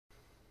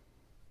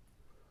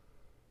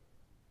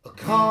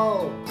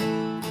call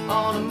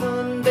on a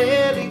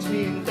Monday leaves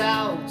me in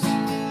doubt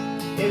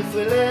if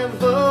we'll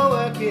ever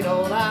work it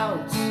all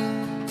out.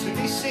 To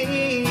be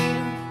seen,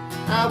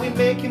 are we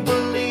making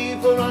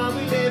believe or are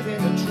we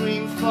living a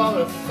dream for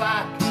a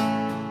fact?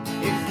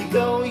 If you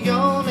go,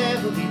 you'll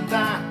never be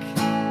back,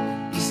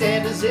 he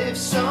said as if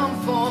some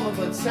form of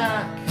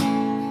attack.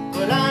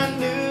 But I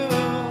knew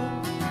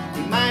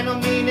he might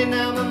not mean it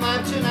now, it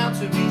might turn out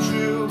to be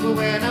true. But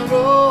when I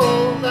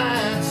roll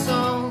that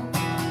song,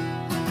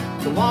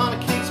 the one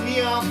that kicks me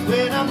off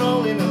when I'm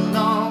rolling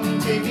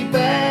along, take me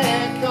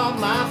back on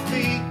my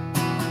feet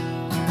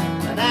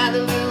and add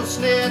a little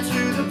snare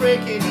to the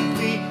breaking of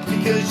beat.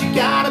 Because you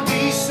gotta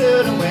be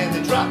certain when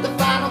they drop the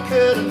final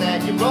curtain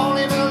that you're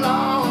rolling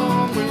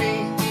along with me.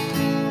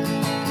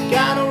 You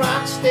gotta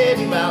rock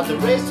steady while the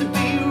rest to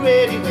be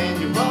ready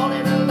when you're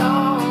rolling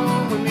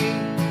along with me.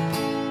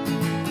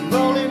 You're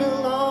rolling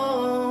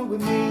along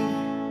with me.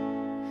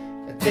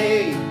 A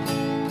day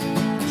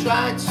I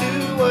tried to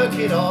work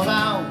it all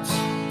out,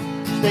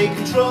 stay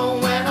control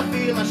when I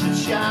feel I should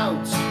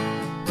shout.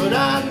 But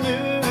I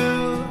knew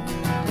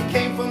it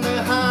came from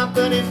the heart,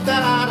 but it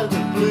fell out of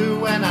the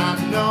blue. And I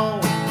know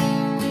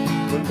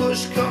when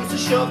push comes to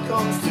shove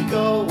comes to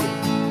go,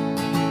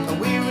 and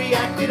we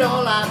reacted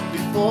all like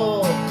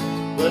before.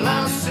 Well,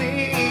 I'll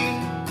see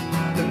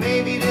that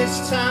maybe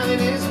this time it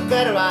is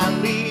better I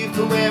leave.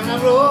 But when I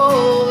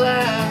roll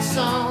that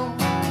song,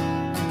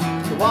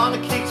 the one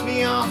that kicks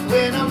me off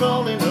when I'm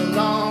rolling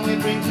along, it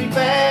brings me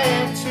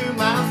back to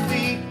my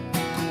feet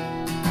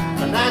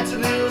and adds a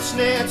little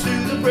snare to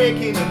the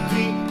breaking of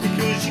beat.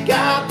 Because you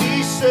gotta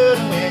be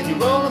certain when you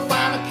roll the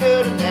final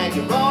curtain that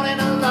you're rolling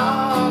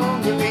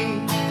along with me.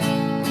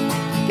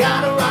 You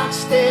gotta rock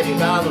steady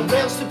while the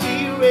rails to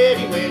be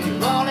ready when you're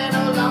rolling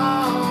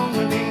along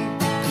with me.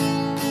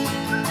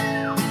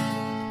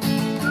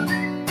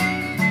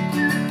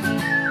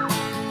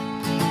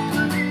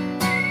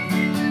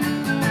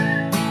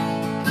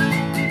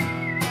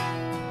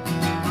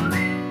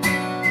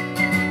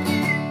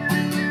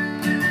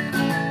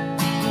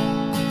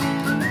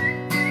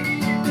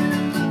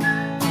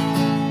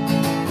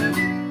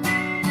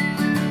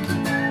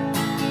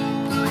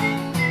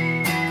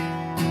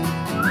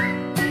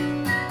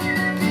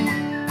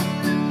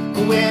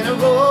 When I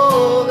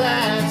roll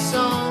that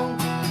song,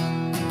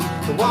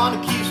 the one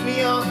that keeps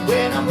me up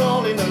when I'm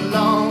rolling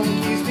along,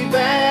 keeps me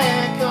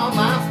back on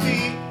my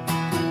feet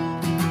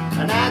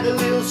and add a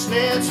little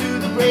snare to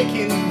the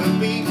breaking of the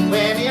beat.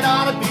 When it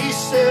ought to be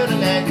certain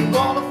that you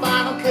roll the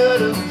final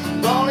curtain,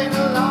 rolling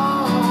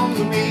along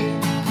with me.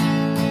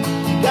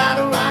 You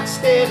gotta rock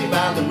steady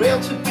while the rail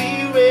to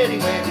be ready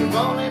when you're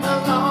rolling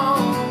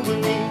along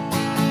with me.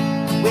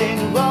 When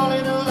you're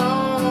rolling along